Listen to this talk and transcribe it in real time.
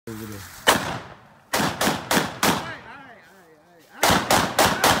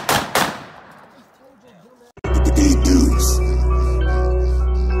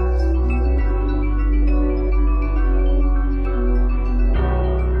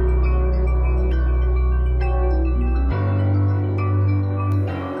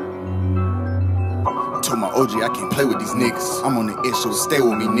Told my OG I can't play with these niggas. I'm on the edge, so stay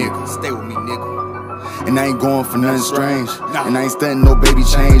with me, nigga. Stay with me, nigga. And I ain't going for nothing strange. And I ain't stunting no baby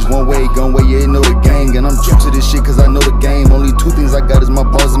change. One way, gun way, yeah, know the gang. And I'm true to this shit cause I know the game. Only two things I got is my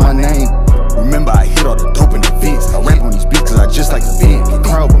balls and my name. Remember I hit all the dope in the vents. I rap on these beats cause I just like to vent. Get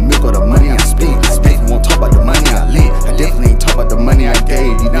cry over milk or the money I spent. Won't talk about the money I lent. I definitely ain't talk about the money I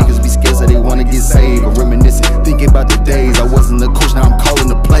gave. These niggas be scared so they wanna get saved. But reminiscing, thinking about the days I wasn't the coach, now I'm calling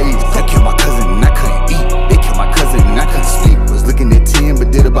the plays. They killed my cousin and I couldn't eat. They killed my cousin and I couldn't sleep. Was looking at 10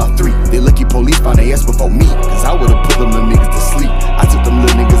 but did about 3. They lucky police found they ass before me, cause I would've put them little niggas to sleep. I took them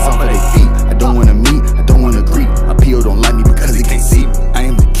little niggas off of their feet. I don't wanna meet, I don't wanna greet. My PO don't like me because he can't see me. I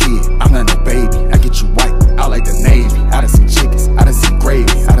am the kid, I'm not no baby. I get you white, out like the Navy. I done seen chickens, I done seen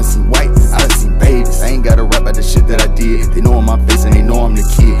gravy. I done seen white, I done seen babies. I ain't gotta rap about the shit that I did. They know on my face and they know I'm the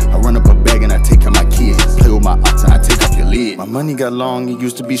kid. I run up a bag and I take care of my kids. Play with my ox and I take off your lid. My money got long, it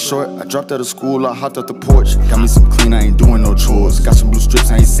used to be short. I dropped out of school, I hopped out the porch. Got me some clean, I ain't doing no chores. Got some blue strips,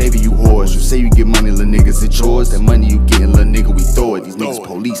 I ain't saving you whores. You say you get money, little niggas, it's yours. That money you gettin', little nigga, we throw it. These niggas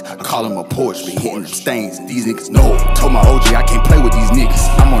police, I call them a porch. Been hitting them stains, and these niggas know it. Told my OG I can't play with these niggas.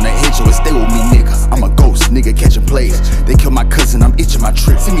 I'm on the edge, so stay with me, nigga. I'm a ghost, nigga, catching plays. They killed my cousin, I'm itching my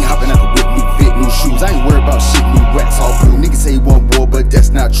trick. See me hopping out the whip, new fit, new shoes. I ain't worried about shit, new rats, all blue. Niggas say he want war, but that's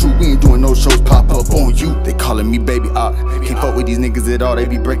not true. We ain't doing no shows, pop up on you. They calling me baby op. Can't fuck with these niggas at all, they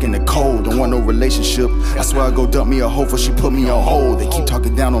be breaking the code. Don't want no relationship. I swear I go dump me a hoe for she put me on hold. They keep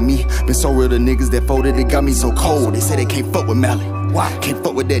talking down on me. Been so real, the niggas that folded, they got me so cold. They say they can't fuck with Mally. Why? Can't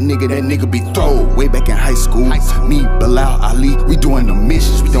fuck with that nigga be thrown. Way back in high school, me, Bilal, Ali, we doing the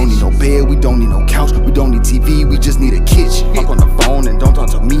missions. We don't need no bed, we don't need no couch, we don't need TV, we just need a kitchen. Fuck on the phone and don't talk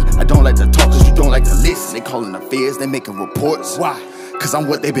to me. I don't like to talk cause you don't like to listen. They calling the feds, they making reports. Why? Cause I'm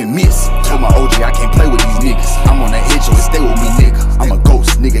what they been missing. Told my OG I can't play with these niggas. I'm on the edge, so stay with me, nigga. I'm a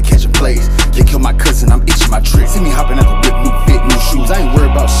ghost, nigga, catching plays. They killed my cousin, I'm itching my trick. See me hopping out the whip, new fit, new shoes. I ain't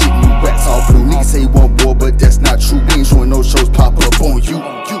worried about shit, new rats, all blue. Niggas say he want war, but that's not true. We ain't showing no shows pop up on you.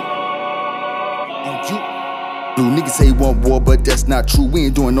 Blue niggas say he want war, but that's not true. We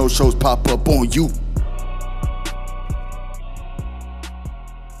ain't doing no shows pop up on you.